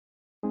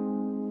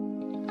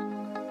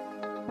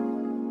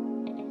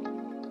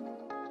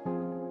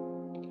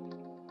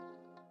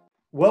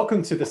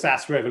Welcome to the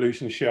SaaS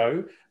Revolution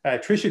Show.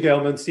 Tricia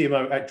Gellman,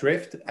 CMO at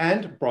Drift,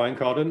 and Brian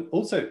Kardon,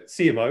 also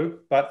CMO,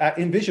 but at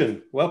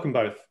InVision. Welcome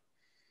both.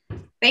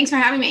 Thanks for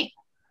having me.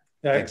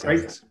 Thanks,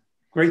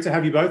 great to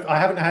have you both. I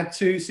haven't had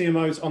two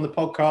CMOs on the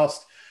podcast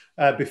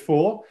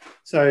before,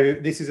 so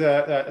this is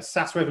a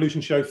SaaS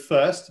Revolution Show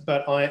first,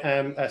 but I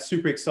am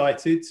super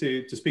excited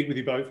to speak with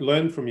you both,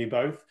 learn from you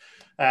both.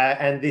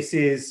 And this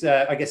is,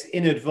 I guess,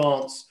 in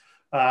advance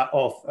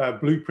of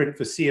Blueprint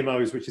for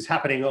CMOs, which is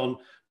happening on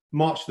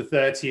March the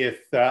 30th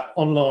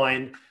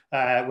online,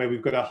 where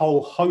we've got a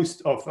whole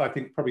host of, I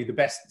think, probably the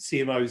best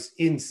CMOs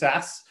in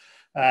SaaS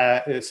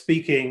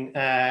speaking,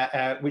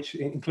 which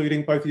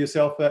including both of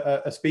yourself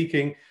are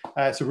speaking.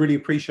 So really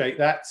appreciate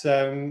that.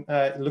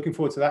 Looking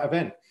forward to that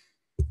event.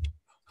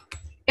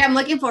 Yeah, I'm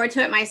looking forward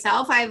to it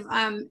myself. I've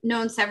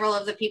known several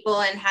of the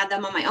people and had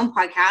them on my own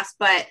podcast,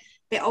 but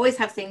they always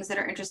have things that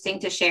are interesting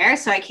to share.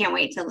 So I can't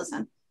wait to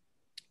listen.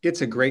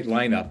 It's a great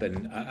lineup,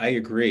 and I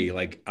agree.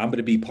 Like, I'm going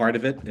to be part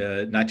of it,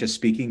 not just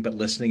speaking, but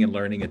listening and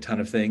learning a ton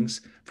of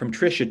things from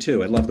Tricia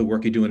too. I love the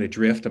work you're doing at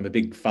Drift. I'm a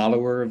big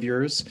follower of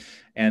yours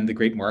and the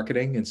great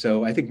marketing. And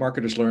so I think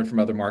marketers learn from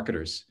other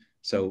marketers.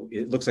 So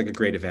it looks like a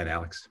great event,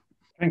 Alex.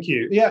 Thank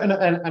you. Yeah, and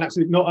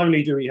absolutely. Not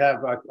only do we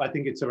have, I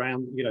think it's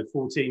around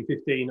 14,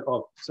 15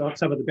 of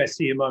some of the best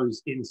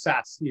CMOs in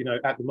SaaS,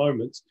 at the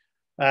moment.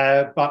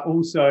 But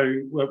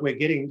also we're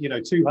getting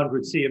 200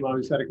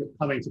 CMOs that are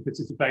coming to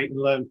participate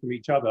and learn from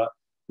each other,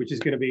 which is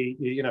going to be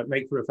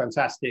make for a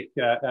fantastic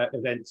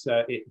event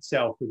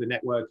itself with the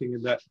networking,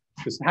 and that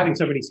just having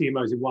so many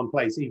CMOs in one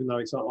place, even though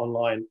it's not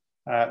online,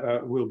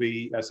 will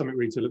be something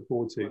really to look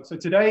forward to. So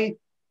today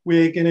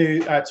we're going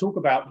to talk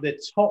about the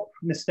top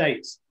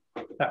mistakes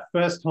that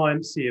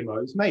first-time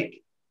CMOs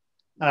make,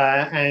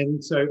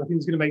 and so I think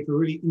it's going to make for a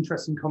really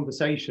interesting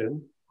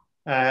conversation.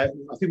 I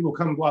think we'll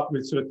come up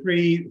with sort of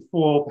 3,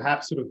 4,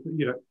 perhaps sort of,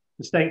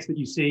 mistakes that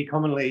you see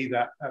commonly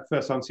that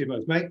first-time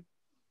CMOs make.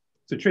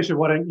 So Tricia,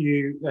 why don't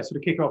you sort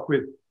of kick off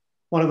with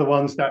one of the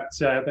ones that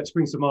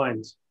springs to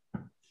mind?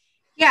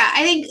 Yeah,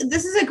 I think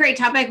this is a great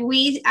topic.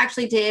 We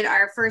actually did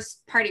our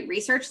first party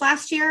research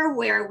last year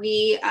where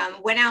we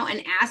went out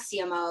and asked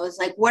CMOs,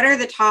 like, what are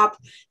the top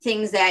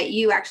things that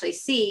you actually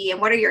see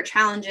and what are your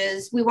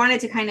challenges? We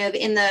wanted to kind of,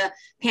 in the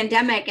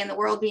pandemic and the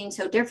world being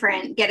so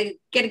different, get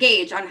a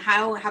gauge on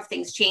how have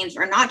things changed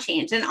or not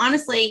changed. And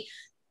honestly,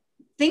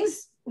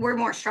 things were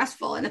more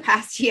stressful in the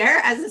past year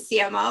as a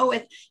CMO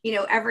with,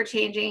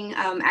 ever-changing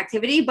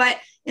activity. But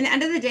in the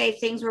end of the day,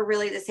 things were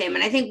really the same.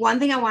 And I think one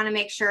thing I want to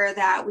make sure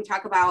that we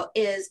talk about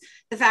is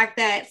the fact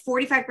that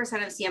 45%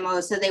 of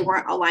CMOs said they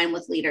weren't aligned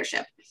with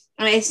leadership.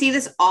 And I see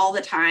this all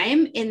the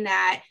time in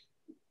that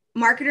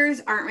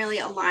marketers aren't really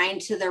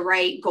aligned to the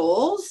right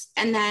goals.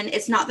 And then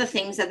it's not the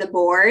things that the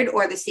board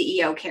or the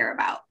CEO care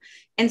about.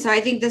 And so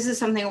I think this is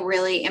something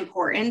really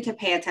important to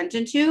pay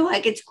attention to.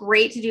 Like, it's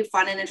great to do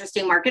fun and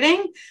interesting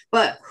marketing,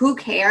 but who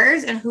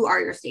cares and who are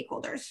your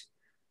stakeholders?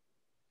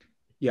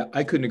 Yeah,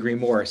 I couldn't agree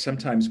more.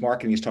 Sometimes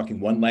marketing is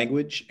talking one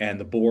language and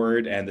the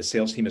board and the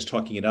sales team is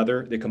talking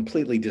another. They're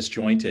completely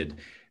disjointed.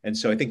 And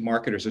so I think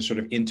marketers are sort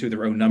of into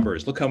their own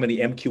numbers. Look how many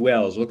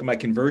MQLs, look at my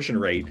conversion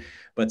rate.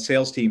 But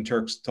sales team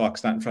talks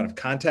not in front of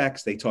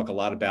contacts. They talk a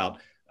lot about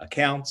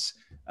accounts.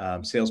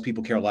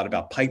 Salespeople care a lot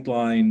about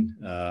pipeline.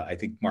 I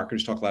think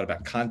marketers talk a lot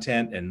about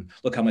content and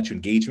look how much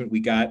engagement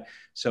we got.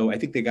 So I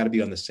think they got to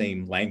be on the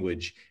same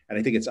language. And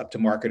I think it's up to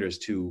marketers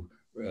to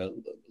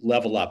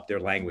level up their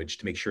language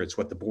to make sure it's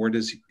what the board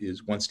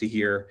wants to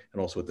hear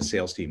and also what the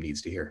sales team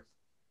needs to hear.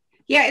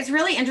 Yeah, it's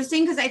really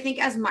interesting because I think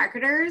as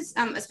marketers,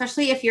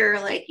 especially if you're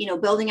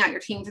building out your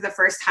team for the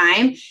first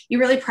time, you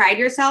really pride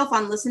yourself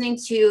on listening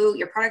to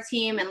your product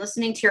team and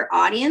listening to your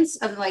audience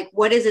of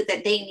what is it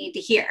that they need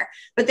to hear.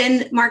 But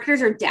then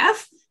marketers are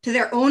deaf to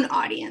their own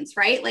audience,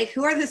 right? Like,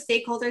 who are the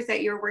stakeholders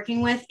that you're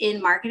working with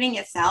in marketing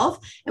itself?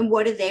 And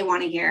what do they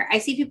want to hear? I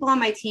see people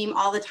on my team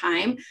all the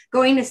time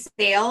going to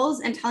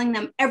sales and telling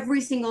them every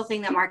single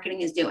thing that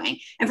marketing is doing.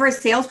 And for a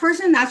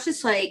salesperson, that's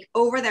just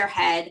over their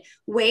head,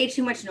 way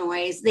too much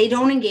noise. They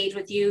don't engage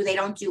with you. They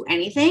don't do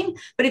anything.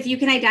 But if you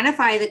can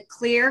identify the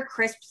clear,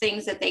 crisp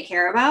things that they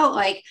care about,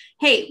 like,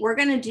 hey, we're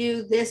going to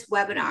do this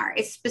webinar.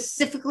 It's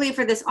specifically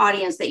for this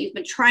audience that you've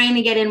been trying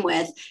to get in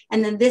with.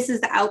 And then this is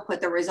the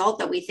output, the result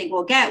that we think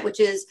we'll get,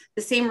 which is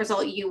the same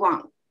result you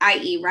want,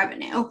 i.e.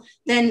 revenue,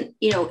 then,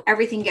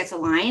 everything gets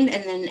aligned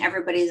and then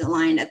everybody's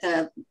aligned at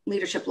the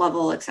leadership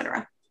level, et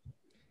cetera.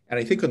 And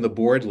I think on the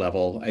board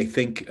level, I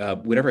think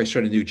whenever I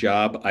start a new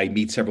job, I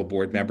meet several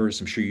board members.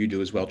 I'm sure you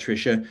do as well,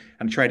 Tricia.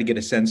 I'm trying to get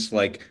a sense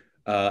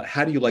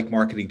how do you like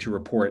marketing to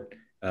report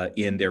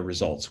in their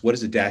results? What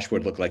does the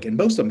dashboard look like? And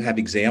most of them have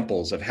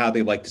examples of how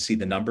they like to see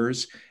the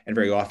numbers. And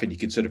very often you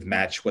can sort of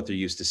match what they're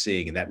used to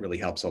seeing. And that really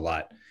helps a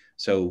lot.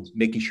 So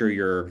making sure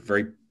you're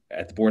very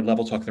at the board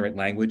level, talking the right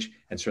language,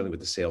 and certainly with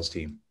the sales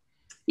team.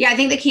 Yeah, I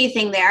think the key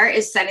thing there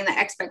is setting the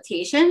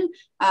expectation.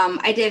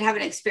 I did have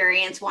an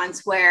experience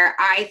once where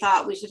I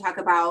thought we should talk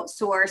about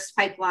source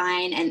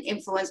pipeline and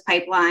influence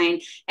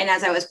pipeline. And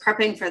as I was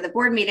prepping for the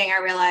board meeting,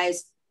 I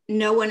realized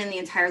no one in the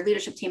entire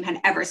leadership team had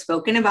ever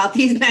spoken about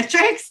these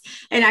metrics.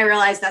 And I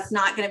realized that's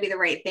not going to be the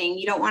right thing.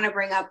 You don't want to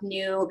bring up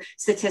new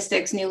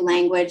statistics, new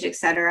language, et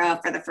cetera,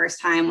 for the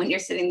first time when you're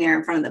sitting there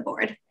in front of the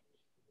board.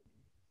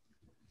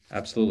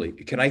 Absolutely.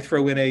 Can I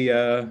throw in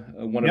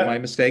one of my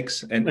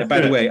mistakes? And Let's by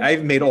do the it. way,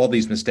 I've made all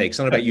these mistakes.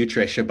 I don't know about you,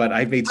 Tricia, but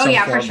I've made some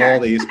form of all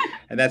these.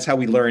 And that's how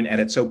we learn. And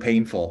it's so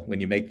painful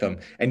when you make them.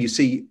 And you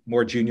see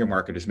more junior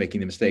marketers making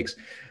the mistakes.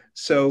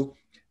 So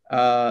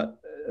a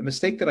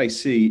mistake that I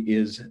see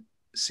is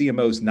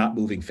CMOs not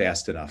moving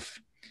fast enough.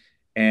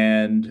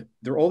 And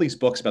there are all these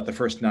books about the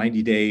first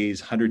 90 days,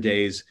 100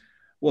 days.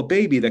 Well,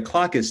 baby, the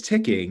clock is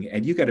ticking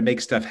and you got to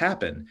make stuff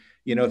happen.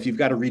 You know, if you've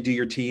got to redo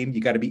your team,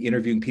 you got to be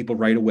interviewing people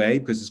right away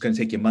because it's going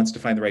to take you months to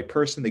find the right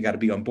person. They got to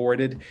be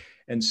onboarded.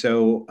 And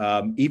so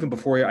even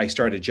before I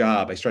start a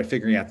job, I start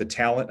figuring out the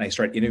talent and I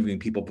start interviewing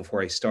people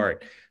before I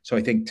start. So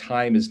I think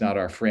time is not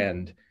our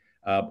friend.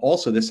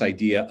 Also, this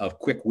idea of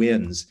quick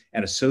wins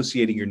and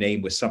associating your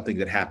name with something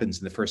that happens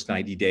in the first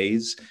 90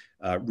 days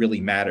really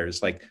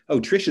matters. Like,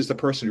 oh, Tricia's the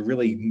person who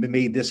really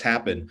made this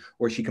happen,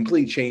 or she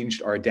completely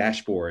changed our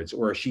dashboards,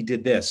 or she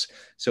did this.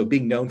 So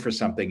being known for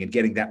something and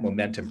getting that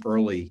momentum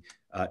early,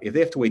 if they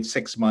have to wait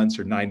 6 months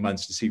or 9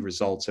 months to see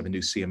results of a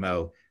new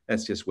CMO,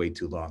 that's just way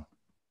too long.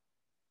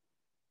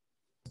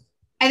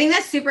 I think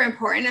that's super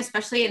important,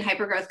 especially in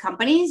hypergrowth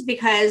companies,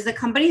 because the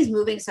company's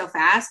moving so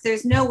fast.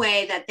 There's no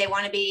way that they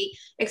want to be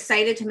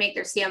excited to make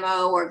their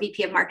CMO or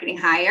VP of marketing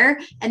hire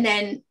and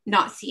then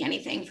not see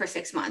anything for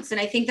 6 months. And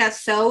I think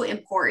that's so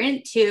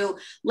important to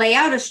lay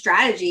out a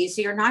strategy.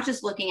 So you're not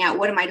just looking at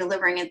what am I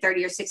delivering in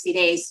 30 or 60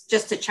 days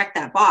just to check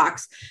that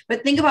box,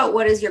 but think about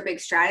what is your big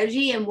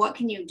strategy and what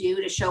can you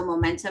do to show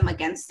momentum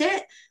against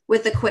it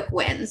with the quick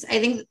wins.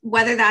 I think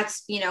whether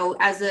that's,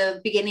 as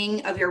the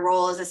beginning of your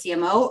role as a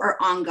CMO or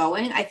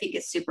ongoing, I think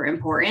it's super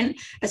important,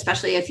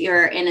 especially if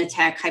you're in a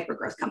tech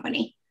hypergrowth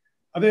company.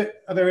 Are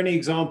there any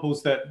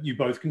examples that you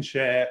both can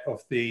share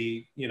of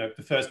the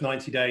first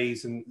 90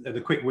 days and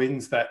the quick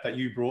wins that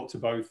you brought to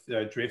both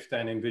Drift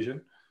and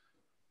InVision?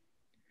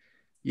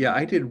 Yeah,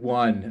 I did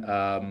one.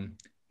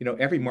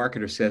 Every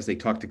marketer says they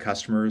talk to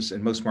customers,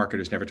 and most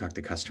marketers never talk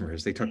to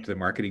customers. They talk to the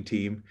marketing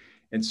team.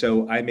 And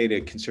so I made a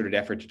concerted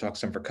effort to talk to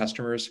some for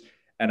customers.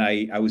 And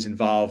I was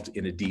involved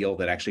in a deal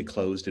that actually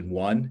closed and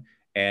won.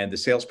 And the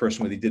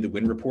salesperson, when they did the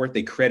win report,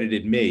 they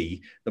credited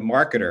me, the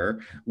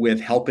marketer, with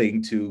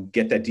helping to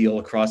get that deal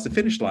across the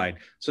finish line.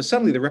 So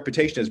suddenly the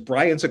reputation is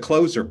Brian's a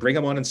closer, bring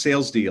him on in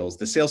sales deals.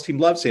 The sales team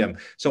loves him.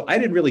 So I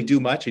didn't really do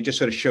much. I just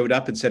sort of showed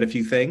up and said a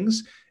few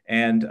things.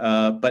 And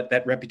but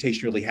that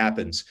reputation really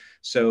happens.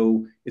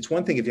 So it's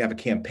one thing if you have a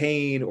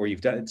campaign or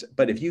you've done it,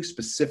 but if you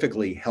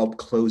specifically help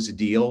close a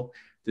deal,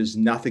 there's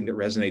nothing that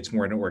resonates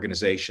more in an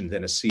organization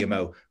than a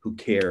CMO who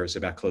cares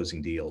about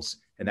closing deals.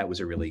 And that was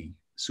a really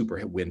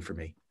super win for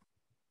me.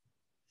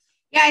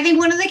 Yeah, I think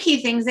one of the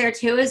key things there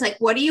too is like,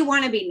 what do you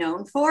want to be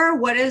known for?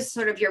 What is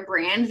sort of your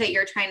brand that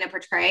you're trying to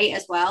portray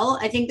as well?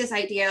 I think this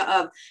idea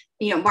of,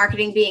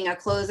 marketing being a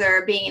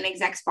closer, being an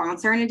exec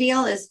sponsor in a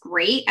deal is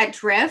great at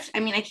Drift. I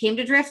mean, I came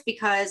to Drift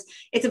because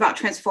it's about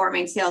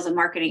transforming sales and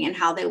marketing and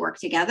how they work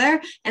together.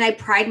 And I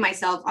pride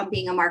myself on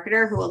being a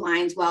marketer who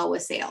aligns well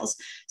with sales.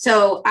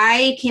 So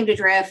I came to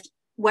Drift,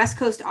 West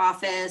Coast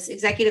office,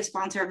 executive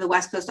sponsor of the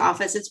West Coast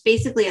office. It's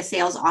basically a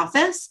sales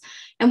office.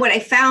 And what I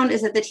found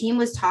is that the team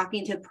was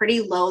talking to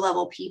pretty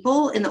low-level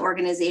people in the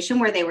organization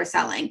where they were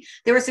selling.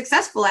 They were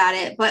successful at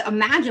it, but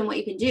imagine what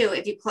you can do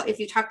if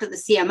you talk to the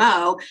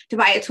CMO to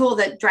buy a tool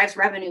that drives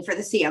revenue for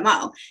the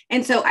CMO.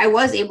 And so I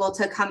was able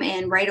to come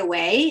in right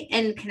away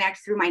and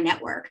connect through my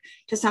network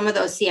to some of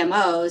those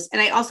CMOs. And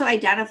I also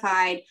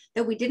identified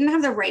that we didn't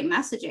have the right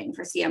messaging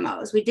for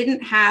CMOs. We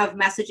didn't have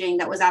messaging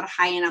that was at a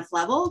high enough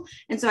level.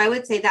 And so I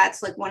would say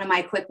that's like one of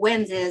my quick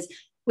wins is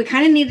we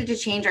kind of needed to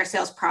change our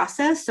sales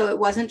process. So it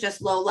wasn't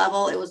just low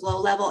level, it was low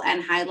level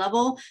and high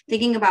level,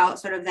 thinking about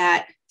sort of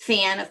that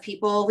fan of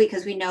people,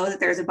 because we know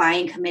that there's a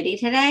buying committee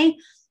today,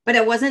 but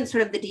it wasn't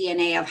sort of the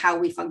DNA of how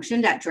we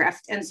functioned at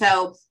Drift. And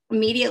so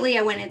immediately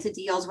I went into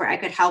deals where I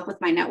could help with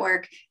my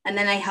network. And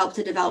then I helped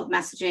to develop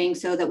messaging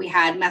so that we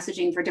had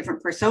messaging for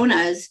different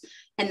personas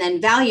and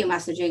then value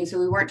messaging. So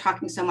we weren't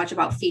talking so much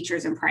about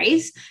features and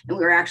price, and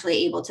we were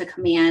actually able to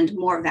command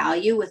more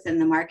value within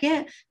the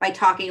market by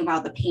talking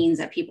about the pains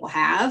that people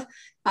have.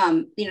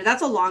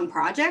 That's a long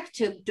project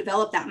to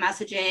develop that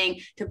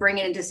messaging, to bring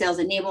it into sales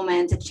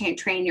enablement, to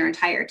train your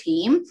entire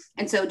team.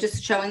 And so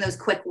just showing those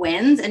quick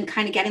wins and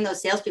kind of getting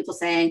those salespeople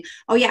saying,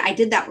 oh yeah, I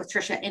did that with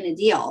Tricia in a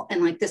deal.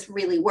 And like, this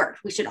really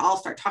worked. We should all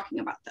start talking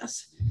about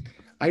this.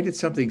 I did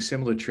something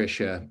similar,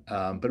 Tricia,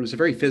 but it was a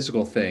very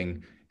physical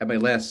thing at my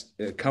last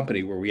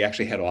company where we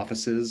actually had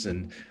offices.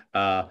 And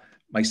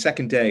my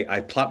second day,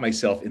 I plopped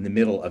myself in the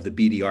middle of the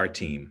BDR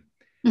team.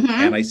 Mm-hmm.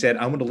 And I said,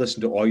 I want to listen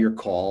to all your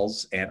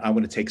calls, and I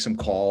want to take some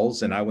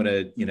calls, and I want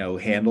to,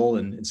 handle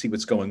and see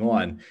what's going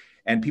on.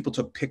 And people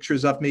took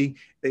pictures of me.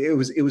 It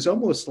was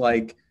almost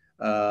like,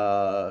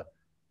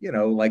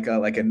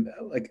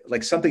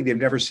 like something they've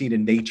never seen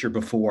in nature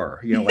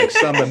before, like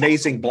some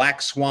amazing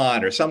black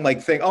swan or some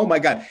like thing. Oh my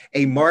God,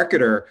 a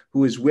marketer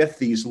who is with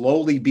these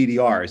lowly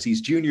BDRs,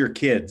 these junior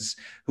kids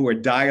who are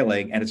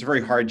dialing, and it's a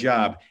very hard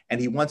job. And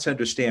he wants to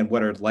understand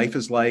what our life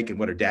is like and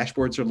what our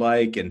dashboards are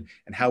like and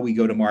how we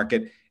go to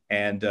market.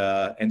 And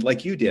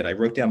like you did, I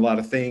wrote down a lot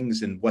of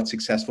things and what's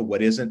successful,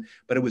 what isn't,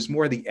 but it was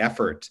more the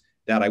effort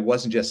that I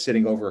wasn't just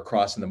sitting over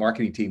across in the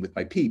marketing team with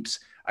my peeps.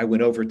 I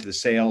went over to the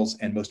sales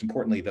and most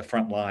importantly, the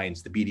front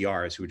lines, the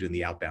BDRs who were doing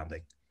the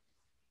outbounding.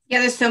 Yeah,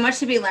 there's so much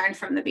to be learned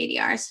from the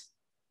BDRs.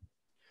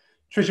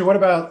 Tricia, what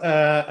about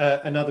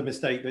another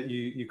mistake that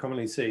you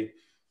commonly see?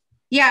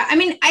 Yeah, I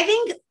mean, I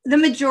think the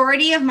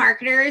majority of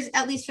marketers,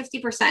 at least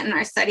 50% in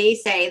our study,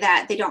 say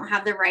that they don't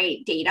have the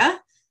right data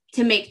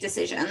to make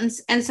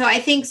decisions. And so I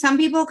think some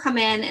people come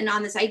in and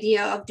on this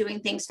idea of doing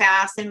things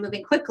fast and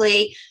moving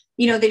quickly,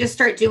 they just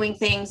start doing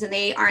things and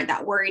they aren't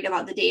that worried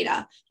about the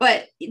data.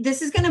 But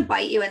this is going to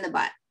bite you in the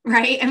butt,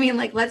 right? I mean,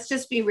 like, let's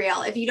just be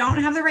real. If you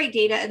don't have the right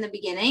data in the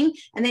beginning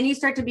and then you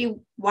start to be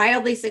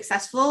wildly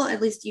successful,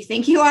 at least you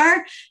think you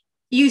are,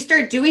 you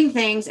start doing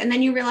things and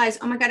then you realize,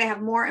 oh my God, I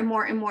have more and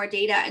more and more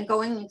data, and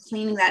going and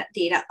cleaning that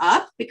data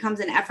up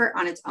becomes an effort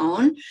on its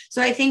own. So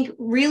I think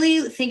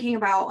really thinking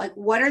about, like,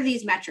 what are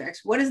these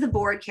metrics? What does the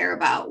board care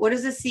about? What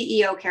does the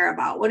CEO care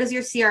about? What does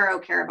your CRO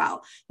care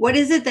about? What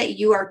is it that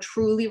you are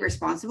truly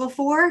responsible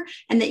for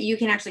and that you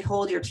can actually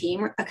hold your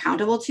team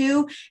accountable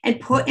to, and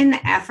put in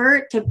the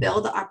effort to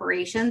build the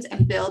operations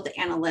and build the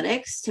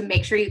analytics to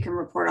make sure you can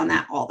report on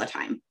that all the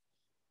time.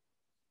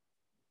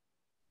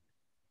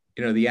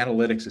 The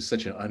analytics is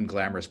such an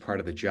unglamorous part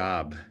of the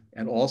job.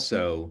 And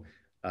also,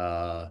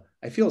 I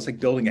feel it's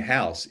like building a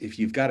house. If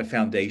you've got a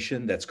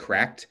foundation that's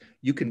cracked,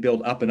 you can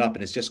build up and up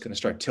and it's just going to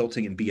start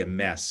tilting and be a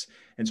mess.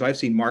 And so I've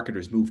seen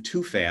marketers move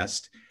too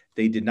fast.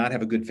 They did not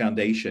have a good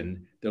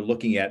foundation. They're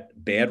looking at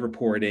bad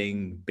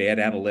reporting, bad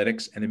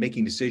analytics, and they're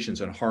making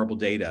decisions on horrible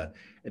data.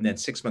 And then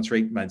 6 months or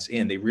 8 months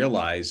in, they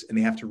realize, and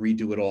they have to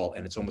redo it all.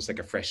 And it's almost like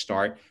a fresh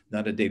start. None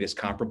of the data is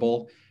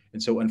comparable.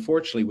 And so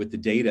unfortunately, with the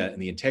data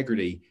and the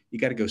integrity, you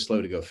got to go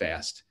slow to go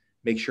fast.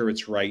 Make sure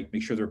it's right.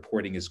 Make sure the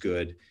reporting is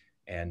good.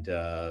 And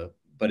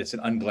but it's an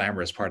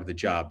unglamorous part of the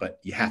job, but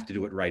you have to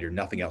do it right or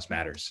nothing else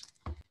matters.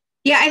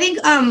 Yeah, I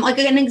think like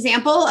an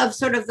example of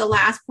sort of the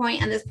last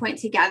point and this point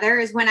together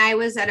is when I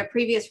was at a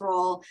previous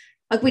role.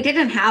 Like, we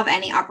didn't have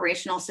any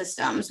operational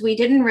systems. We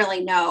didn't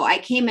really know. I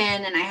came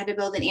in and I had to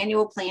build an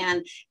annual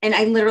plan and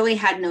I literally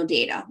had no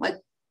data. Like,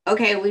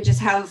 okay, we just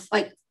have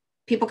like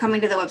people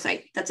coming to the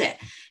website. That's it.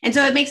 And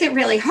so it makes it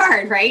really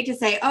hard, right? To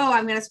say, oh,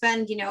 I'm going to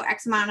spend,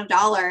 X amount of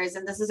dollars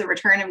and this is a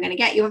return I'm going to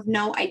get. You have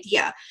no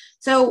idea.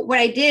 So what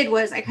I did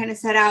was I kind of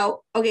set out,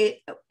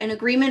 okay, an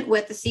agreement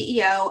with the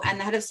CEO and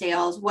the head of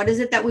sales. What is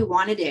it that we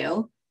want to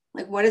do?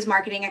 Like, what is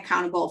marketing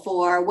accountable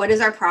for? What is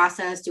our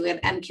process? Do we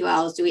have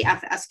MQLs? Do we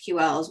have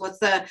SQLs? What's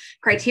the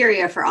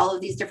criteria for all of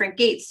these different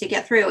gates to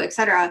get through, et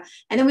cetera?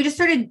 And then we just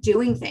started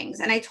doing things.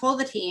 And I told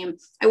the team,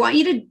 I want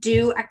you to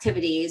do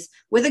activities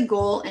with a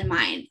goal in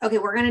mind. Okay,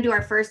 we're going to do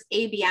our first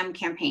ABM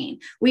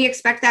campaign. We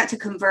expect that to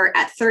convert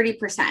at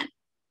 30%.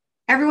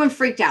 Everyone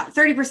freaked out.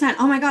 30%.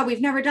 Oh my God,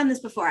 we've never done this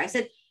before. I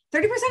said,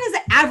 30% is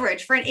the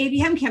average for an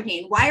ABM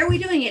campaign. Why are we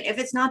doing it if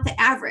it's not the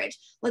average?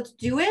 Let's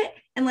do it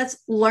and let's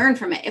learn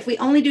from it. If we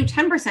only do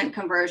 10%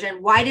 conversion,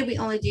 why did we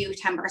only do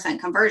 10%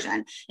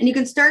 conversion? And you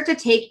can start to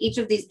take each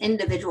of these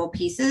individual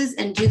pieces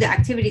and do the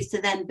activities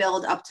to then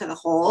build up to the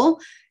whole.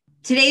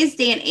 Today's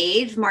day and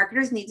age,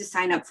 marketers need to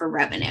sign up for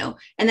revenue.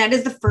 And that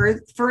is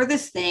the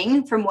furthest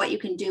thing from what you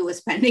can do with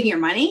spending your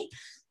money.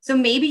 So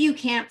maybe you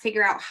can't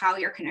figure out how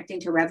you're connecting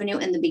to revenue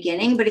in the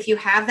beginning, but if you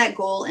have that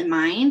goal in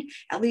mind,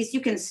 at least you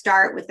can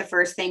start with the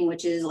first thing,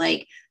 which is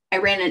like, I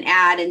ran an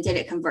ad and did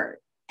it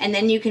convert? And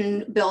then you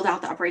can build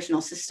out the operational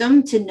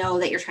system to know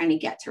that you're trying to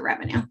get to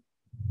revenue.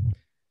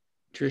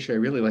 Tricia, I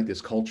really like this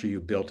culture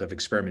you built of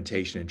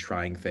experimentation and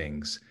trying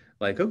things.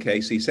 Like, okay,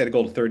 so you set a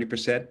goal to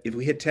 30%. If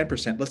we hit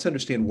 10%, let's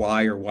understand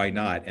why or why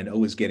not, and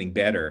always getting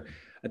better.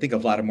 I think a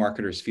lot of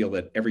marketers feel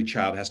that every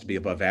child has to be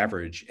above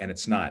average, and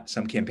it's not.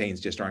 Some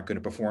campaigns just aren't going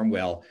to perform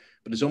well,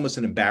 but it's almost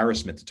an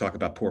embarrassment to talk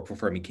about poor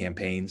performing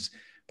campaigns.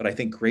 But I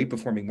think great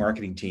performing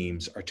marketing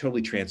teams are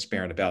totally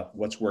transparent about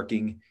what's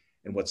working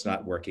and what's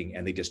not working,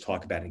 and they just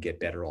talk about it and get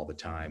better all the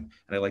time.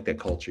 And I like that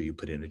culture you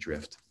put in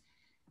Adrift.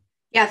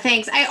 Yeah,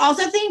 thanks. I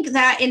also think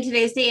that in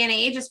today's day and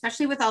age,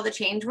 especially with all the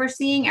change we're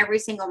seeing every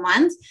single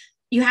month,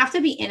 you have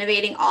to be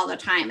innovating all the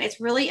time.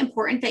 It's really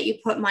important that you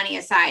put money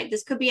aside.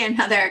 This could be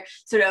another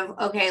sort of,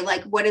 okay,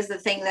 like, what is the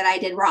thing that I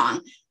did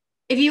wrong?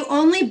 If you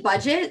only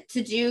budget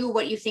to do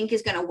what you think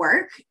is going to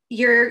work,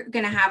 you're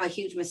going to have a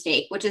huge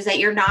mistake, which is that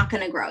you're not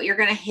going to grow. You're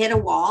going to hit a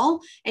wall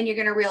and you're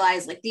going to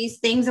realize, like, these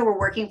things that were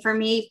working for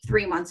me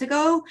 3 months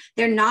ago,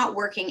 they're not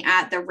working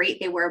at the rate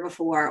they were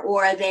before,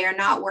 or they are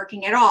not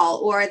working at all,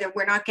 or that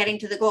we're not getting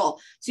to the goal.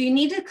 So you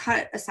need to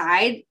cut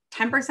aside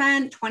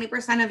 10%,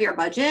 20% of your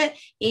budget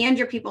and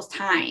your people's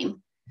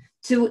time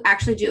to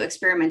actually do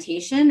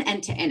experimentation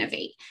and to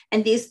innovate.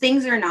 And these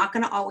things are not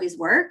going to always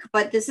work,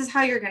 but this is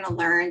how you're going to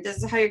learn. This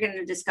is how you're going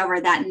to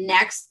discover that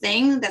next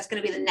thing that's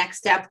going to be the next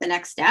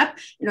step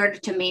in order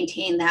to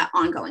maintain that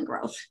ongoing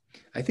growth.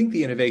 I think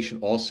the innovation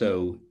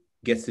also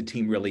gets the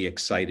team really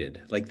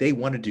excited. Like they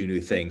want to do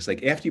new things.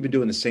 Like after you've been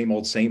doing the same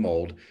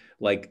old,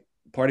 like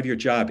part of your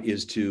job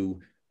is to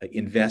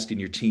invest in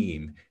your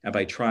team. And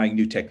by trying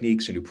new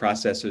techniques or new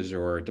processes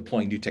or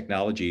deploying new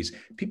technologies,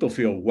 people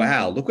feel,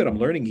 wow, look what I'm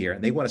learning here.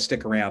 And they want to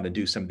stick around and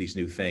do some of these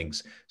new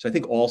things. So I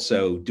think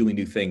also doing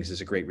new things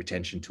is a great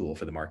retention tool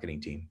for the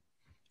marketing team.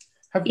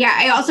 Yeah,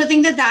 I also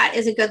think that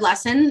is a good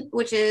lesson,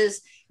 which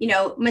is,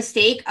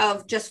 mistake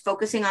of just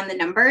focusing on the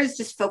numbers,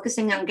 just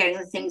focusing on getting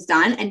the things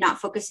done and not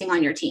focusing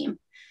on your team.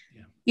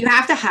 Yeah. You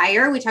have to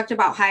hire. We talked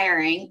about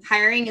hiring.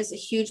 Hiring is a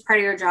huge part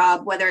of your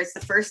job, whether it's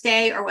the first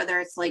day or whether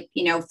it's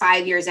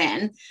 5 years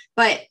in,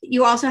 but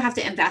you also have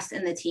to invest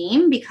in the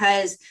team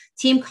because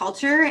team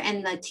culture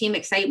and the team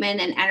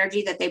excitement and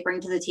energy that they bring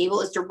to the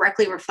table is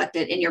directly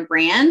reflected in your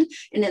brand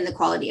and in the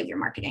quality of your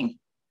marketing.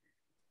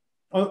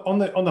 On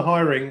the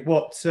hiring,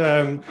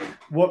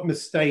 what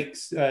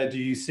mistakes do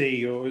you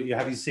see, or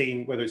have you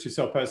seen, whether it's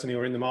yourself personally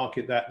or in the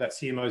market, that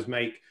CMOs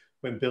make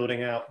when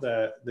building out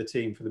the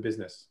team for the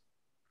business?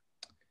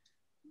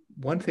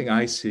 One thing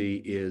I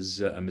see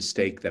is a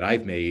mistake that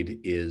I've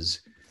made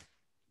is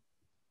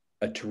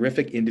a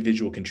terrific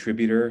individual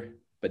contributor,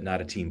 but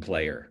not a team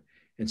player.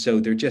 And so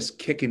they're just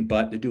kicking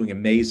butt, they're doing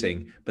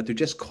amazing, but they're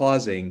just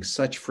causing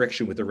such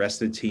friction with the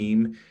rest of the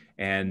team.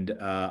 And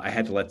I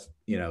had to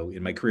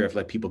in my career, I've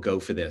let people go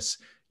for this,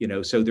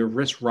 so they're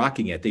risk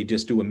rocking it. They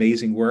just do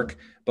amazing work,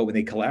 but when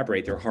they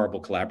collaborate, they're a horrible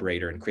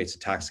collaborator and creates a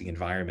toxic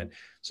environment.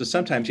 So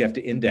sometimes you have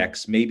to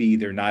index, maybe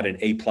they're not an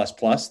A++,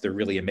 they're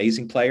really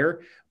amazing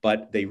player,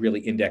 but they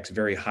really index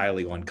very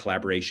highly on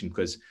collaboration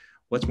because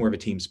what's more of a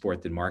team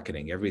sport than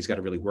marketing? Everybody's got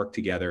to really work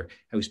together.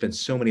 And we spend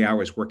so many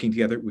hours working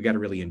together, we got to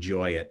really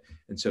enjoy it.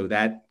 And so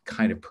that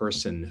kind of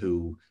person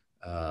who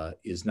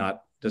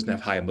doesn't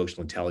have high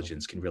emotional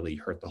intelligence can really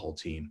hurt the whole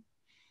team.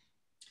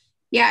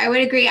 Yeah, I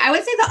would agree. I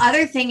would say the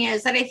other thing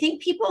is that I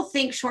think people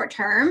think short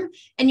term,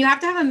 and you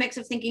have to have a mix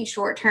of thinking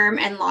short term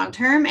and long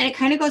term. And it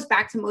kind of goes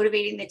back to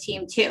motivating the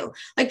team too.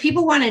 Like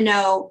people want to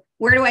know,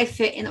 where do I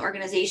fit in the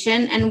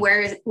organization and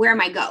where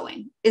am I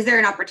going? Is there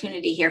an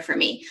opportunity here for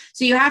me?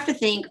 So you have to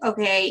think,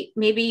 okay,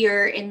 maybe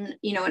you're in,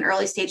 an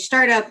early stage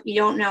startup. You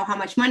don't know how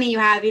much money you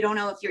have. You don't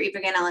know if you're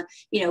even going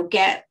to,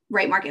 get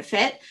right market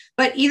fit.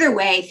 But either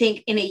way,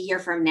 think in a year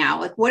from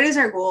now, like what is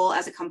our goal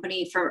as a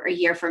company for a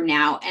year from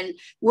now? And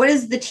what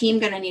is the team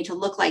going to need to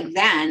look like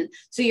then?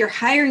 So you're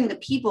hiring the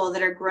people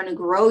that are going to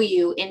grow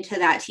you into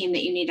that team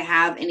that you need to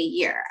have in a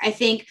year. I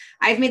think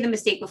I've made the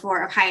mistake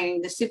before of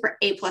hiring the super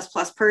A++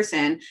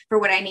 person for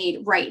what I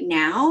need right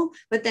now,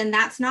 but then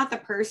that's not the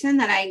person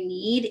that I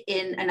need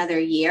in another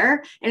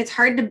year. And it's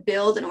hard to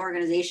build an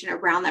organization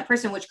around that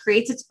person, which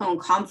creates its own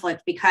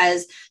conflict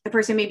because the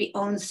person maybe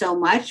owns so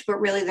much,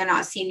 but really they're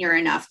not senior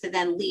enough to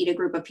then lead a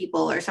group of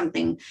people or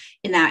something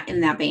in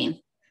that vein.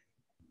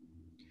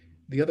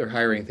 The other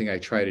hiring thing I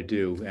try to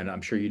do, and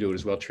I'm sure you do it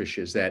as well,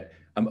 Tricia, is that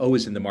I'm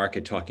always in the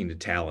market talking to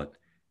talent.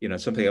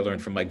 Something I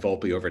learned from Mike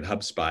Volpe over at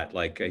HubSpot.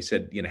 Like I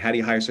said, how do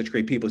you hire such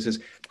great people? He says,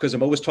 because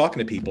I'm always talking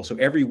to people. So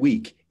every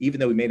week, even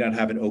though we may not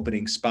have an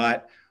opening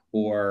spot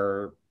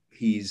or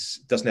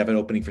doesn't have an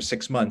opening for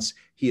 6 months,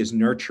 he is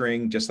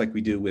nurturing, just like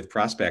we do with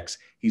prospects.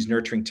 He's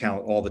nurturing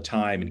talent all the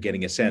time and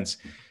getting a sense,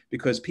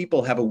 because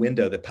people have a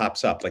window that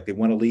pops up, like they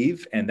want to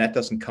leave, and that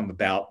doesn't come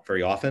about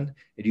very often.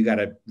 And you got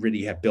to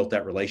really have built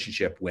that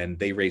relationship when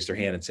they raised their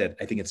hand and said,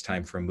 I think it's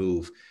time for a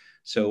move.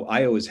 So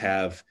I always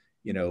have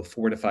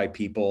 4 to 5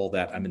 people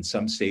that I'm in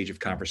some stage of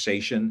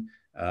conversation.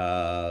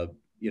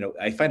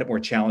 I find it more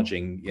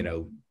challenging,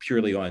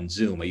 purely on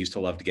Zoom. I used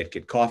to love to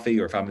get coffee,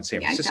 or if I'm in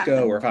San Francisco,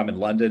 exactly, or if I'm in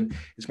London,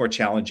 it's more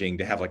challenging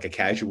to have like a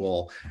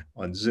casual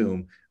on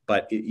Zoom,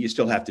 but you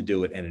still have to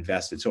do it and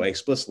invest it. So I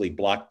explicitly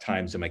block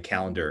times in my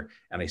calendar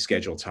and I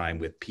schedule time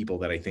with people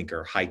that I think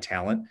are high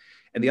talent.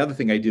 And the other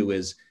thing I do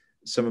is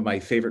some of my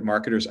favorite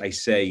marketers, I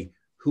say,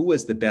 who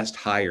was the best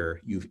hire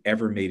you've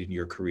ever made in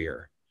your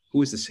career?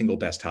 Who is the single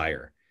best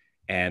hire?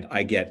 And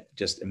I get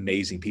just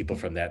amazing people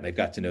from that. And I've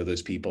got to know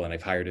those people, and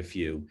I've hired a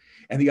few.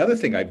 And the other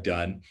thing I've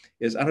done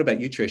is, I don't know about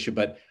you, Tricia,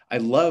 but I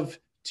love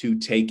to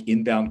take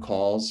inbound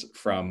calls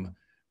from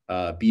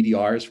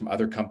BDRs from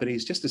other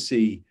companies just to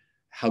see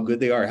how good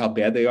they are, how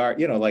bad they are.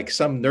 Like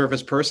some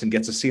nervous person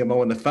gets a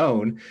CMO on the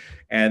phone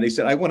and they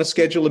said, I want to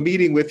schedule a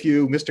meeting with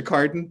you, Mr.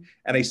 Kardon.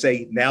 And I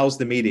say, now's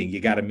the meeting. You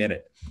got a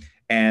minute.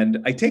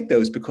 And I take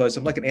those because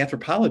I'm like an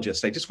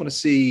anthropologist. I just want to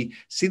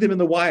see them in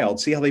the wild,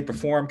 see how they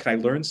perform. Can I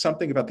learn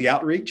something about the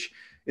outreach?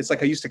 It's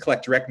like I used to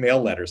collect direct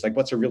mail letters, like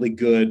what's a really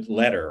good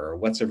letter or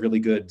what's a really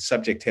good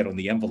subject head on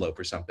the envelope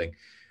or something.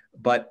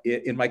 But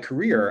in my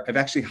career, I've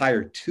actually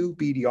hired 2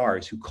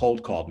 BDRs who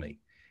cold called me.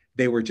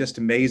 They were just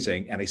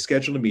amazing. And I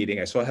scheduled a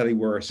meeting. I saw how they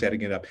were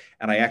setting it up.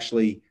 And I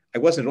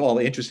wasn't at all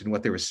interested in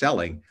what they were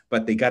selling,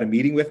 but they got a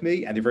meeting with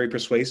me and they're very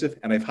persuasive.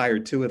 And I've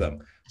hired 2 of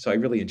them. So I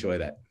really enjoy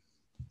that.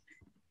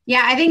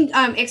 Yeah, I think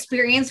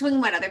experiencing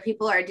what other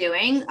people are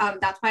doing.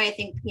 That's why I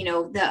think,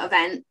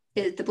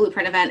 the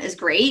Blueprint event is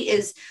great,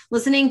 is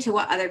listening to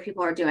what other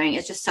people are doing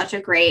is just such a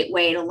great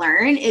way to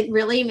learn. It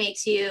really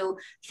makes you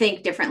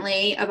think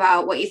differently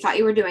about what you thought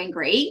you were doing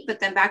great. But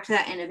then back to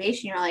that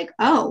innovation, you're like,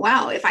 oh,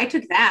 wow, if I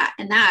took that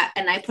and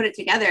I put it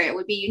together, it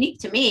would be unique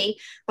to me,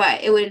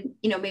 but it would,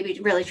 maybe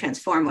really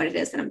transform what it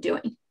is that I'm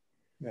doing.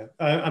 Yeah.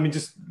 I mean,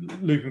 just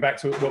looping back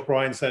to what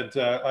Brian said,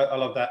 I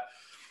love that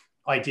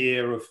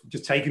idea of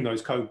just taking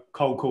those cold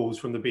calls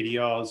from the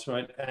BDRs,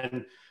 right?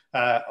 And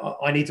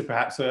I need to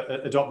perhaps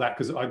adopt that,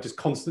 because I just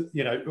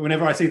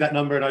whenever I see that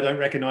number and I don't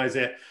recognize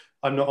it,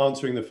 I'm not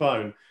answering the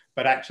phone.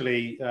 But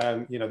actually,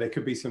 there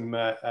could be some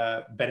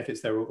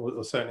benefits there,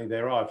 or certainly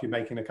there are, if you're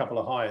making a couple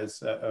of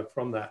hires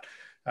from that.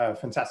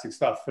 Fantastic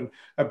stuff. And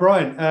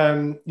Brian,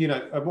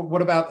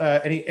 what about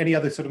any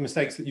other sort of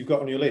mistakes that you've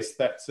got on your list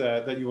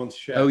that you want to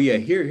share? Oh yeah,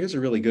 here's a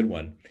really good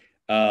one.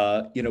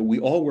 We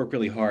all work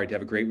really hard to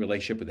have a great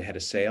relationship with the head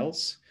of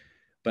sales,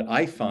 but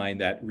I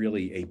find that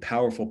really a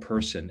powerful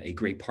person, a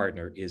great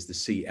partner, is the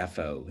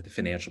CFO, the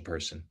financial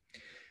person,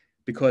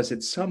 because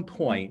at some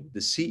point the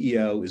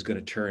CEO is going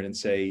to turn and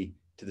say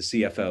to the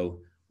CFO,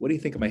 what do you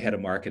think of my head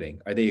of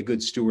marketing? Are they a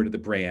good steward of the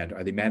brand?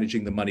 Are they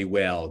managing the money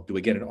well? Do we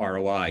get an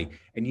ROI?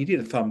 And you need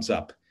a thumbs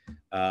up.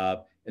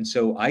 And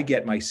so I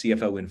get my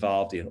CFO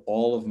involved in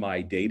all of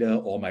my data,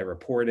 all my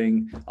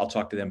reporting. I'll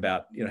talk to them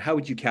about, how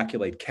would you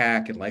calculate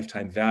CAC and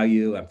lifetime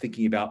value? I'm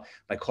thinking about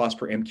my cost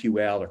per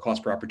MQL or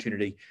cost per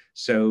opportunity.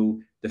 So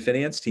the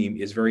finance team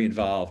is very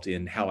involved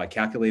in how I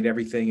calculate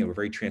everything, and we're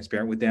very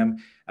transparent with them.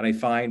 And I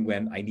find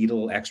when I need a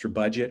little extra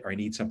budget or I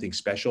need something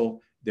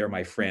special, they're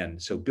my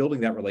friend. So building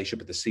that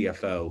relationship with the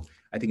CFO,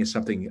 I think, is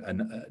something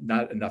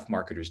not enough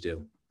marketers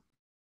do.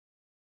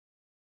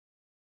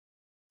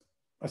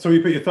 I saw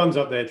you put your thumbs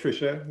up there,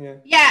 Tricia.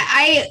 Yeah,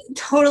 I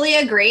totally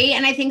agree.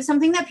 And I think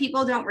something that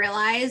people don't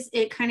realize,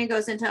 it kind of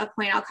goes into a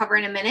point I'll cover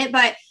in a minute,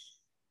 but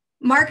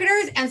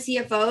marketers and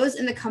CFOs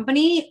in the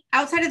company,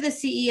 outside of the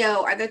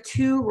CEO, are the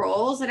two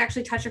roles that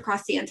actually touch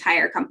across the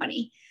entire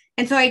company.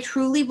 And so I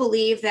truly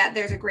believe that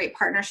there's a great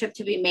partnership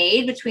to be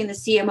made between the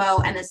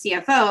CMO and the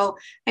CFO.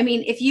 I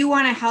mean, if you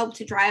want to help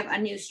to drive a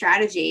new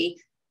strategy,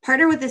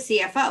 partner with the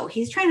CFO.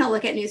 He's trying to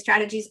look at new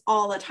strategies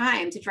all the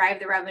time to drive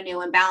the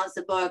revenue and balance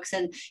the books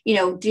and,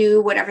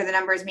 do whatever the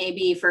numbers may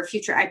be for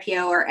future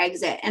IPO or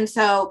exit. And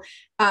so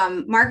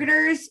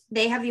marketers,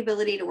 they have the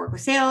ability to work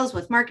with sales,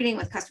 with marketing,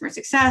 with customer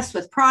success,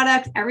 with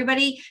product,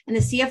 everybody. And the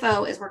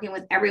CFO is working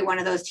with every one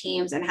of those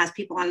teams and has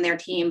people on their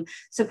team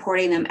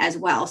supporting them as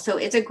well. So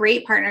it's a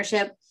great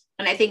partnership.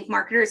 And I think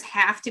marketers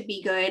have to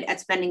be good at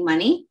spending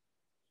money.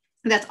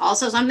 That's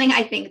also something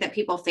I think that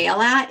people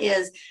fail at,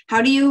 is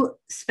how do you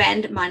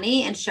spend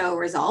money and show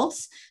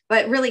results?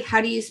 But really, how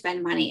do you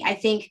spend money? I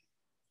think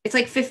it's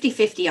like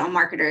 50-50 on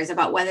marketers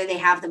about whether they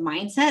have the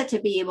mindset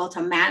to be able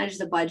to manage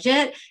the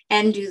budget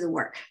and do the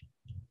work.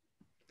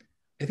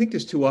 I think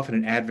there's too often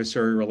an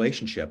adversary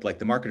relationship. Like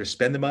the marketers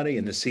spend the money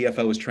and the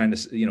CFO is trying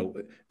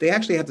to, they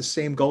actually have the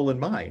same goal in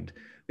mind.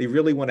 They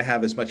really want to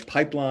have as much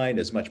pipeline,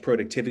 as much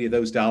productivity of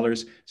those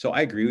dollars. So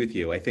I agree with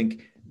you. I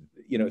think,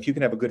 if you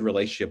can have a good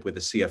relationship with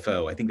the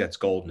CFO, I think that's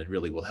golden. It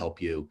really will help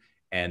you.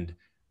 And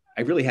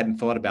I really hadn't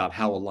thought about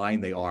how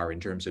aligned they are in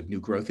terms of new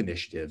growth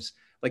initiatives.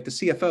 Like the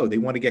CFO, they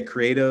want to get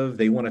creative.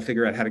 They want to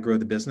figure out how to grow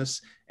the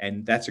business.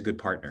 And that's a good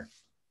partner.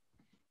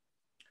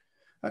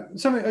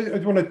 Something I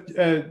want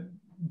to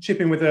chip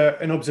in with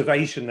an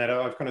observation that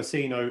I've kind of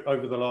seen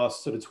over the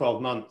last sort of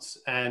 12 months.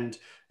 And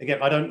again,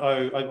 I don't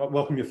know, I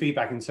welcome your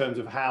feedback in terms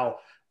of how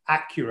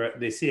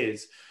accurate this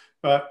is.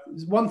 But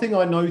one thing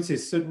I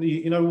noticed,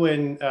 certainly,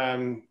 when, I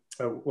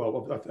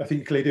think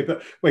you clearly did,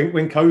 but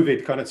when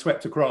COVID kind of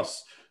swept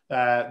across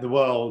the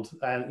world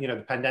and,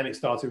 the pandemic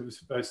started,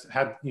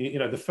 had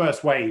the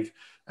first wave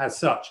as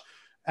such.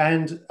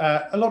 And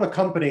a lot of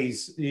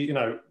companies,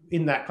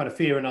 in that kind of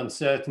fear and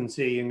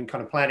uncertainty and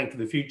kind of planning for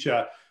the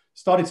future,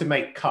 started to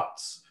make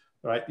cuts,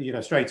 right,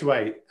 straight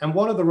away. And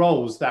one of the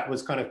roles that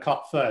was kind of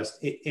cut first,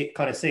 it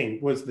kind of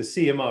seemed, was the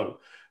CMO.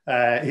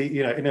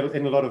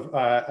 In a lot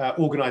of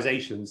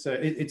organizations. So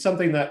it's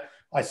something that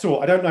I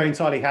saw. I don't know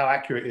entirely how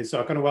accurate it is, so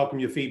I kind of welcome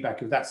your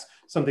feedback if that's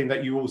something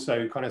that you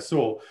also kind of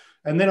saw.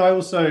 And then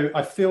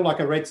I feel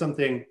like I read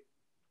something,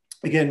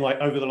 again, like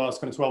over the last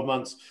kind of 12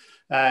 months,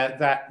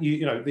 that,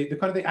 the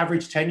kind of the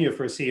average tenure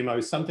for a CMO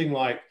is something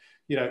like,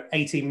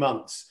 18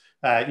 months,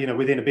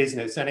 within a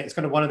business. And it's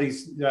kind of one of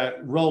these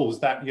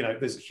roles that,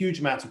 there's a huge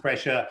amount of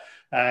pressure,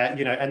 and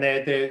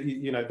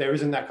there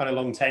isn't that kind of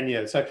long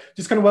tenure. So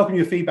just kind of welcome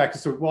your feedback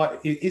as to what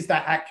is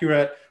that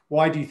accurate?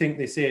 Why do you think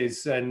this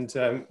is? And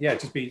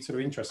just be sort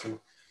of interesting.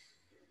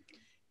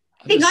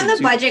 I think on the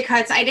budget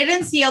cuts, I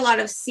didn't see a lot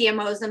of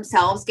CMOs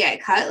themselves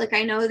get cut. Like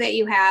I know that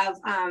you have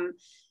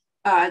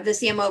the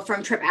CMO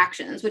from Trip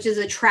Actions, which is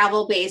a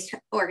travel-based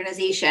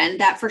organization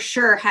that for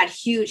sure had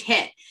huge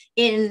hit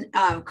in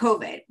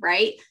COVID,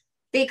 right?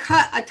 They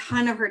cut a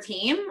ton of her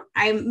team.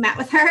 I met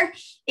with her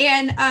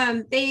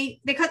and they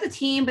cut the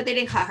team, but they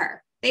didn't cut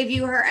her. They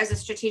view her as a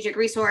strategic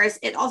resource.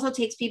 It also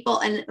takes people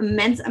an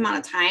immense amount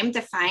of time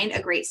to find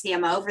a great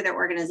CMO for their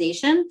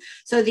organization.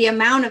 So the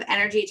amount of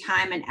energy,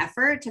 time, and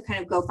effort to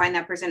kind of go find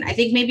that person, I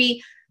think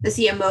maybe the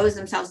CMOs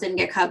themselves didn't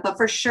get cut, but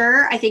for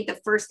sure, I think the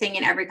first thing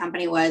in every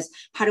company was,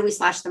 how do we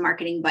slash the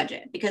marketing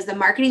budget? Because the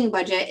marketing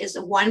budget is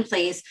one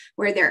place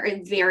where there are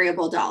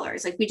variable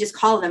dollars. Like we just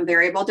call them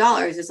variable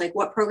dollars. It's like,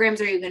 what programs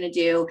are you going to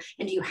do?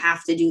 And do you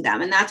have to do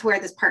them? And that's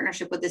where this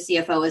partnership with the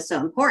CFO is so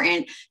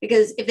important,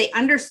 because if they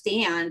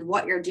understand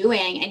what you're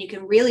doing and you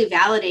can really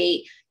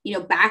validate,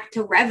 back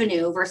to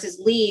revenue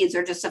versus leads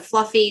or just a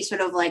fluffy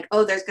sort of like,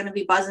 oh, there's going to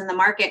be buzz in the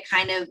market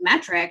kind of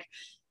metric,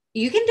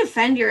 you can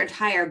defend your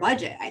entire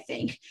budget, I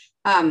think.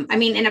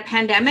 In a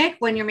pandemic,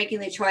 when you're making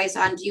the choice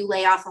on, do you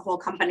lay off a whole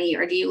company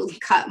or do you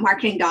cut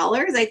marketing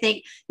dollars? I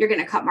think you're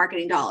going to cut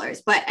marketing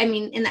dollars. But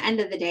in the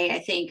end of the day, I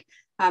think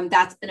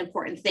that's an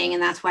important thing.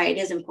 And that's why it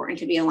is important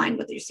to be aligned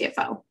with your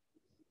CFO.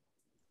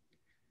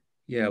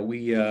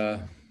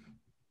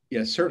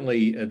 Yeah,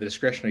 certainly the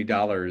discretionary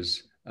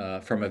dollars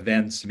from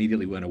events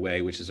immediately went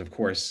away, which is, of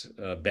course,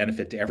 a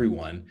benefit to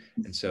everyone.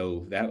 And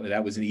so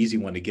that was an easy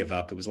one to give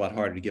up. It was a lot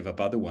harder to give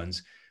up other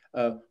ones.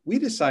 We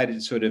decided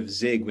to sort of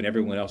zig when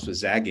everyone else was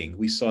zagging.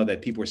 We saw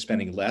that people were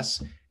spending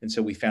less. And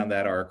so we found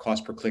that our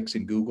cost per clicks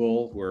in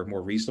Google were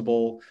more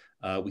reasonable.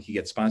 We could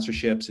get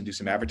sponsorships and do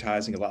some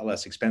advertising a lot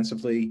less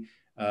expensively.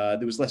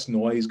 There was less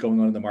noise going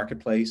on in the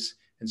marketplace.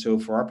 And so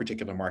for our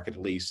particular market,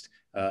 at least,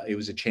 it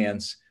was a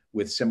chance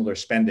with similar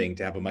spending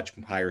to have a much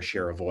higher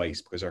share of voice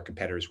because our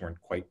competitors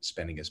weren't quite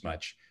spending as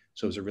much.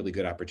 So it was a really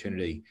good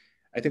opportunity.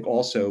 I think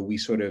also we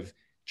sort of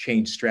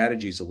changed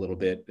strategies a little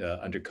bit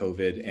under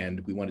COVID,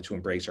 and we wanted to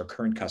embrace our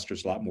current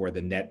customers a lot more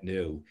than net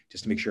new,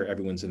 just to make sure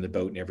everyone's in the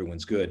boat and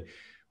everyone's good.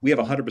 We have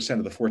 100%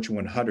 of the Fortune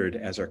 100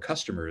 as our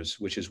customers,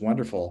 which is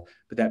wonderful,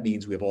 but that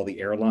means we have all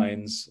the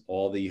airlines,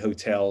 all the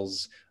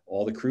hotels,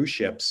 all the cruise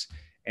ships,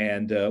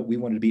 and we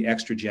wanted to be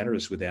extra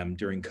generous with them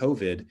during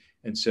COVID.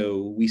 And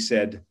so we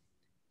said,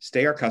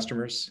 stay our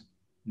customers,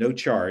 no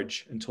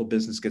charge until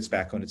business gets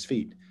back on its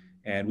feet.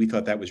 And we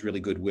thought that was really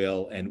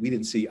goodwill, and we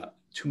didn't see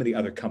too many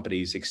other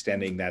companies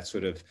extending that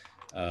sort of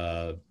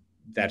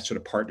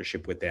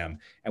partnership with them.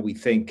 And we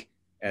think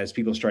as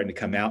people are starting to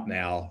come out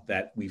now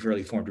that we've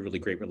really formed a really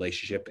great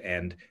relationship,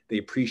 and they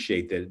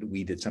appreciate that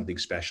we did something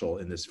special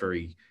in this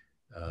very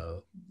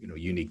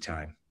unique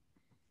time.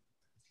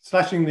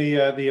 Slashing the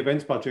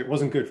events budget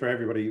wasn't good for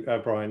everybody,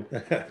 Brian.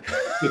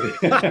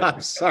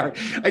 I'm sorry.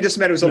 I just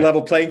meant it was a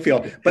level playing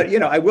field. But,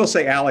 I will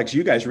say, Alex,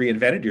 you guys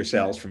reinvented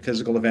yourselves from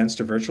physical events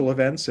to virtual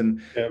events.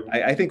 And yeah.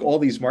 I think all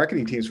these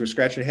marketing teams were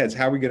scratching their heads.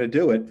 How are we going to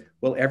do it?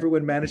 Well,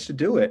 everyone managed to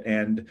do it.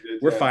 And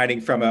we're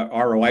finding from a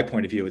ROI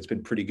point of view, it's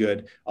been pretty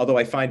good. Although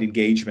I find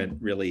engagement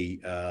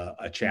really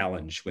a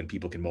challenge when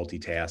people can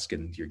multitask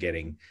and you're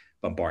getting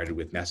bombarded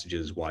with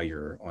messages while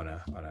you're on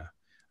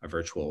a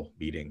virtual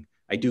meeting.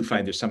 I do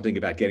find there's something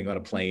about getting on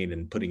a plane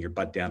and putting your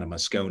butt down in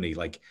Moscone,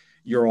 like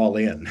you're all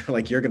in,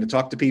 like you're going to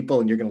talk to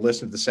people and you're going to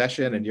listen to the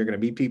session and you're going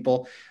to meet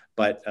people.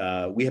 But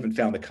we haven't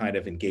found the kind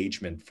of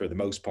engagement for the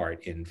most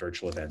part in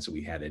virtual events that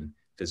we had in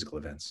physical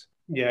events.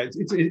 Yeah,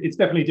 it's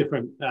definitely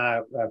different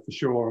for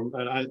sure.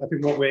 And I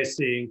think what we're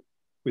seeing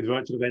with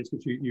virtual events,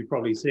 which you've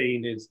probably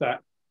seen, is that,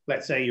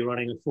 let's say you're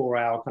running a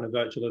 4-hour kind of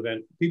virtual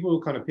event, people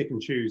will kind of pick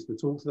and choose the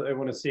talks that they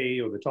want to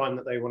see or the time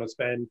that they want to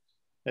spend.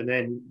 And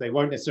then they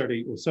won't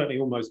necessarily, or certainly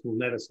almost will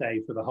never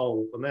stay for the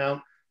whole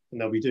amount.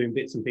 And they'll be doing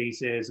bits and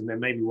pieces and then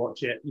maybe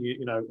watch it,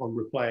 on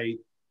replay,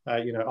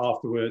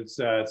 afterwards.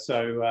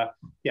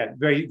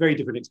 Very, very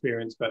different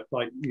experience. But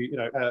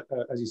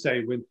as you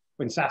say, when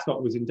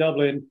SaaStock was in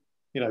Dublin,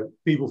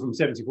 people from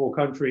 74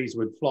 countries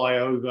would fly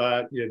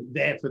over,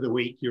 there for the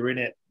week. You're in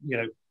it,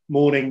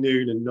 morning,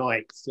 noon and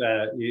night,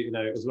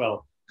 as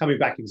well. Coming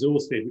back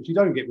exhausted, which you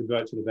don't get with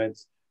virtual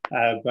events.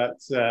 But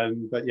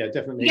yeah,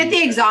 definitely. You get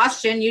the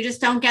exhaustion. You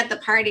just don't get the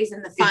parties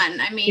and the fun.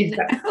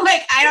 Exactly.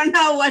 I don't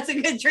know what's a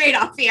good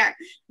trade-off here.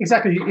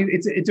 Exactly.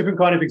 It's a different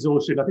kind of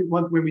exhaustion. I think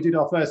when we did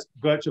our first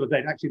virtual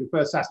event, actually the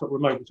first SaaStock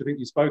remote, which I think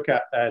you spoke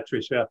at,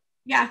 Tricia.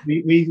 Yeah.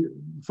 We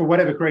for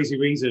whatever crazy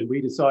reason,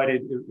 we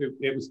decided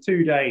it was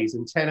 2 days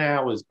and 10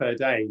 hours per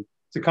day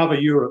to cover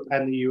Europe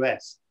and the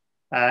US.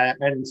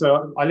 And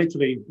so I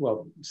literally,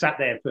 sat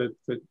there for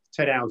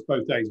 10 hours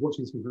both days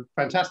watching some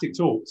fantastic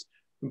talks.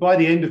 And by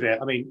the end of it,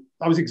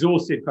 I was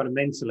exhausted kind of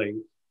mentally,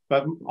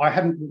 but I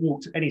hadn't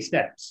walked any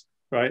steps,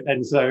 right?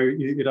 And so,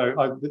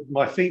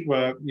 my feet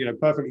were,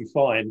 perfectly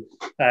fine.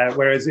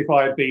 Whereas if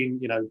I had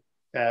been,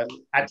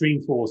 at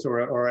Dreamforce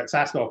or at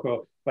SaaStock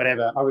or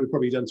whatever, I would have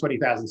probably done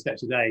 20,000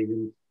 steps a day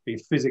and been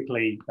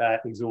physically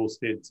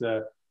exhausted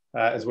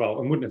as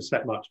well, and wouldn't have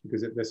slept much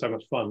because there's so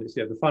much fun.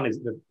 The fun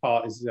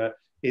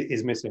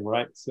is missing,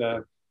 right?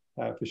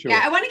 For sure.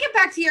 Yeah, I want to get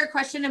back to your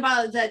question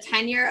about the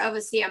tenure of a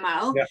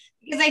CMO,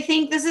 because I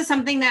think this is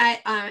something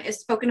that is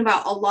spoken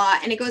about a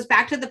lot. And it goes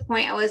back to the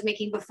point I was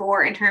making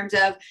before in terms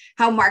of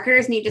how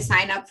marketers need to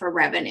sign up for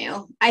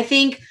revenue. I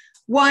think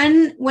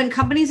when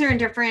companies are in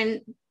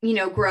different,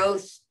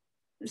 growth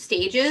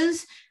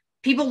stages,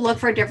 people look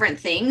for different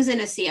things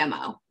in a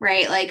CMO,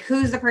 right? Like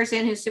who's the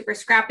person who's super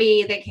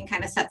scrappy that can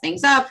kind of set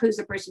things up, who's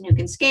the person who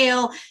can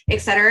scale,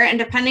 et cetera. And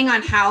depending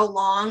on how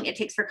long it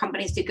takes for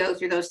companies to go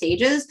through those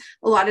stages,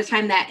 a lot of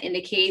time that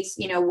indicates,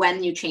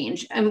 when you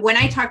change. And when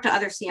I talk to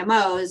other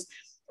CMOs,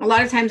 a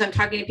lot of times I'm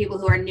talking to people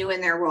who are new in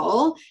their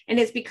role, and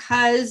it's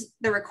because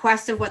the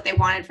request of what they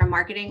wanted from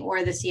marketing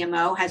or the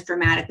CMO has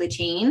dramatically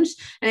changed.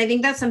 And I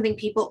think that's something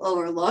people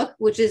overlook,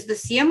 which is the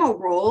CMO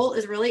role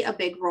is really a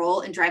big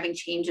role in driving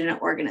change in an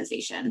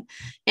organization.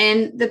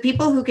 And the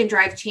people who can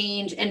drive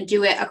change and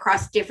do it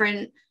across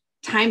different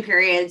time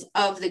periods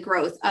of the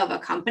growth of a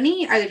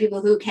company are the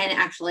people who can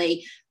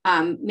actually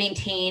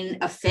maintain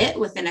a fit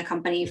within a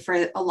company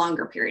for a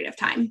longer period of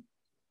time.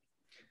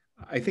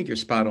 I think you're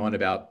spot on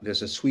about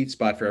there's a sweet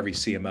spot for every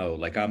CMO.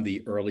 Like I'm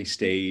the early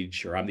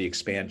stage, or I'm the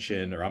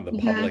expansion, or I'm the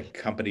public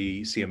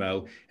company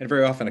CMO. And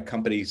very often a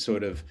company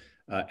sort of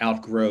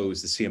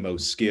outgrows the CMO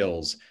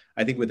skills.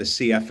 I think with a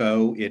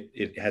CFO,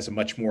 it has a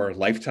much more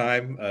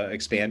lifetime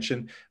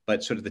expansion,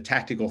 but sort of the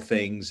tactical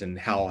things and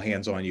how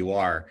hands-on you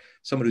are.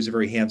 Someone who's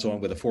very hands-on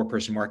with a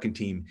 4-person marketing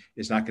team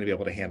is not going to be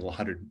able to handle a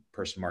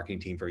 100-person marketing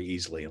team very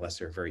easily unless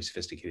they're a very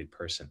sophisticated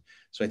person.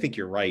 So I think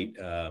you're right.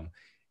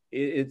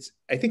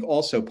 I think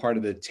also part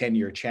of the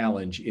 10-year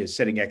challenge is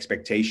setting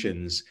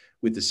expectations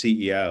with the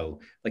CEO.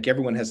 Like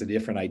everyone has a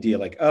different idea,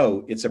 like,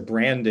 oh, it's a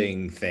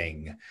branding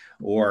thing,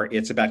 or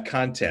it's about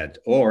content,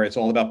 or it's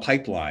all about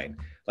pipeline.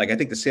 Like I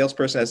think the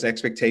salesperson has an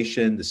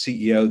expectation, the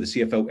CEO, the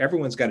CFO,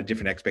 everyone's got a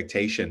different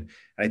expectation.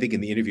 And I think in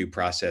the interview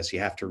process, you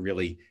have to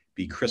really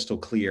be crystal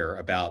clear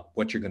about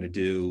what you're going to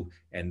do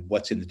and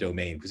what's in the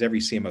domain, because every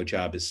CMO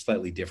job is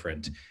slightly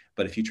different.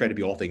 But if you try to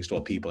be all things to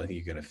all people, I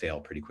think you're going to fail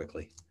pretty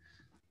quickly.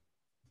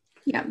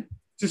 Yeah.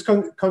 Just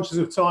conscious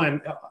of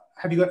time,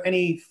 have you got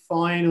any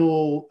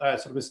final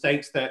sort of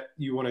mistakes that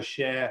you want to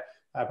share,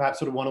 perhaps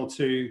sort of one or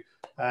two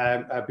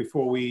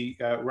before we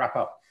wrap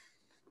up?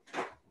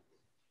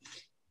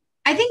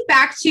 I think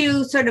back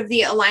to sort of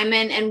the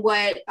alignment and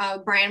what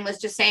Brian was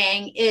just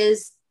saying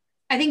is,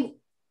 I think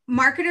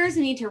marketers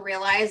need to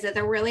realize that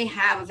they really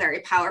have a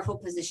very powerful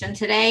position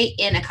today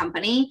in a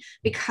company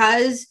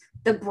because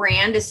the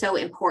brand is so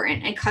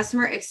important and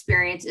customer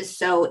experience is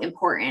so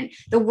important.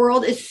 The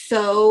world is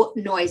so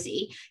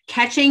noisy.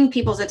 Catching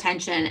people's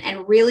attention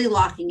and really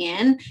locking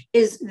in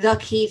is the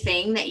key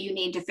thing that you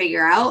need to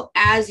figure out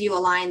as you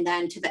align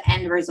then to the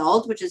end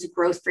result, which is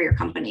growth for your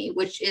company,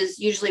 which is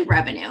usually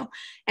revenue.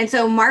 And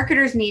so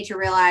marketers need to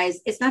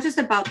realize it's not just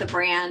about the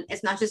brand.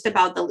 It's not just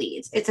about the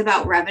leads. It's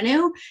about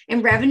revenue,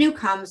 and revenue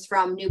comes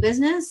from new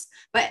business.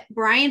 But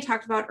Brian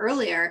talked about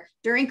earlier,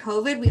 during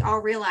COVID, we all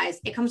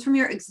realized it comes from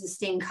your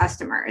existing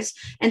customers.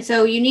 And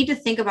so you need to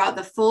think about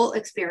the full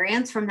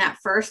experience from that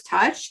first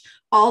touch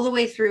all the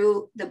way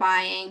through the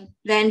buying,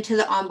 then to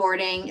the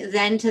onboarding,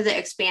 then to the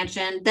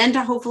expansion, then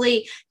to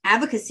hopefully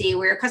advocacy,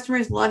 where your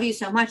customers love you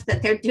so much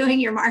that they're doing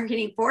your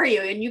marketing for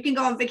you and you can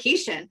go on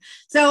vacation.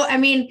 So, I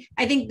mean,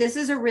 I think this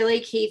is a really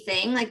key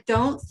thing. Like,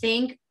 don't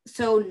think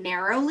so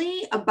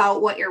narrowly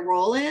about what your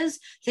role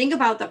is. Think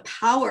about the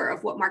power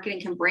of what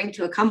marketing can bring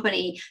to a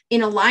company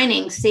in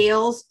aligning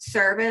sales,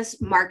 service,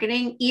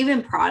 marketing,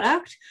 even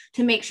product,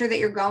 to make sure that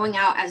you're going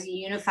out as a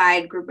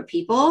unified group of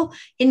people,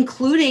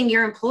 including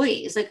your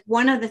employees. Like,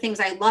 one of the things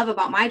I love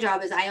about my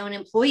job is I own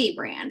employee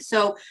brand.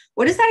 So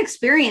what is that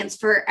experience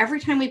for every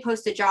time we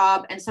post a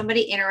job and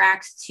somebody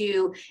interacts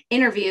to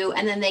interview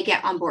and then they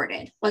get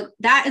onboarded? Like,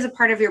 that is a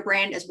part of your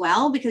brand as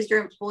well, because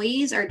your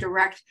employees are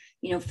direct,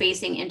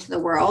 facing into the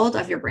world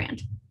of your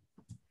brand.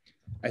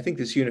 I think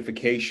this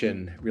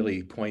unification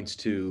really points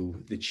to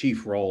the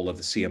chief role of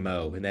the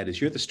CMO, and that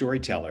is you're the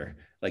storyteller.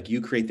 Like,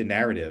 you create the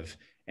narrative,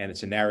 and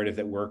it's a narrative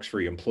that works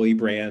for your employee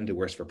brand, it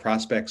works for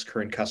prospects,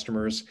 current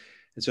customers.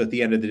 And so at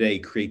the end of the day,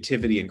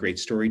 creativity and great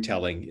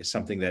storytelling is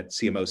something that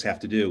CMOs have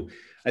to do.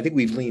 I think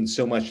we've leaned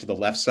so much to the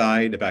left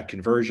side about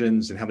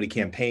conversions and how many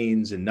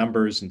campaigns and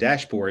numbers and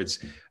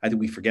dashboards. I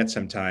think we forget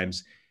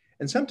sometimes.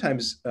 And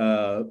sometimes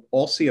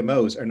all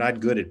CMOs are not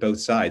good at both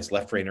sides,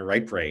 left brain and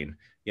right brain.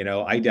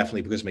 I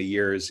definitely, because of my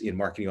years in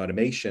marketing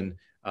automation,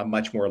 I'm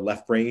much more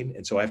left brain.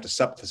 And so I have to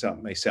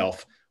supplement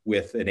myself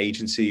with an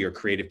agency or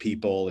creative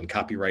people and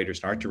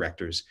copywriters and art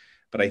directors.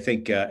 But I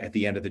think at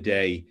the end of the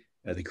day,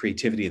 the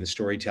creativity and the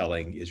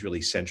storytelling is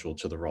really central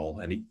to the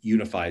role, and it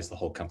unifies the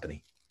whole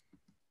company.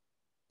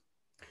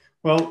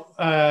 Well,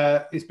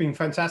 it's been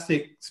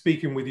fantastic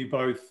speaking with you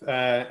both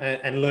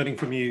and learning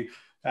from you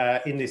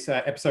in this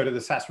episode of the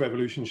SaaS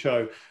Revolution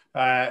Show.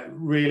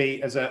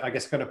 Really, as a, I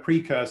guess, kind of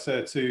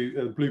precursor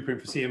to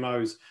Blueprint for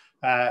CMOs,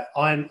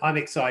 I'm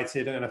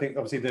excited, and I think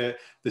obviously the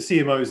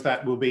CMOs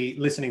that will be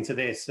listening to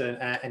this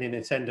and in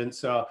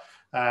attendance are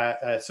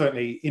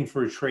certainly in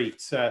for a treat.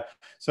 So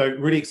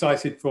really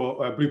excited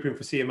for Blueprint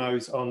for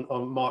CMOs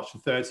on March the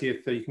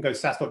 30th. You can go to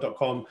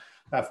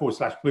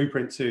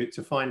SaaStock.com/blueprint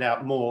to find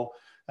out more.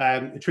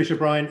 Tricia,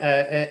 Brian,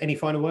 any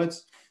final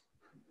words?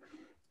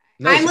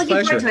 No, I'm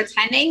looking forward to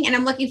attending, and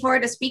I'm looking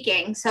forward to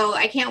speaking. So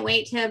I can't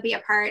wait to be a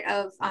part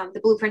of the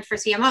Blueprint for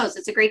CMOs.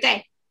 It's a great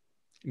day.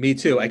 Me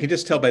too. I can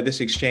just tell by this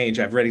exchange,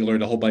 I've already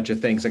learned a whole bunch of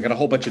things. I got a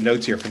whole bunch of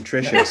notes here from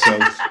Tricia, so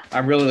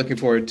I'm really looking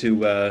forward to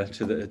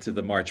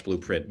the March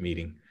Blueprint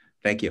meeting.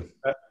 Thank you.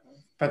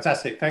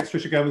 Fantastic. Thanks,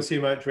 Tricia Gellman,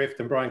 CMO at Drift,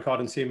 and Brian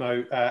Kardon,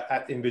 CMO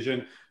at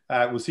InVision.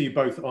 We'll see you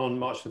both on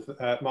March the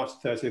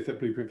 30th at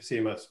Blueprint for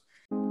CMOs.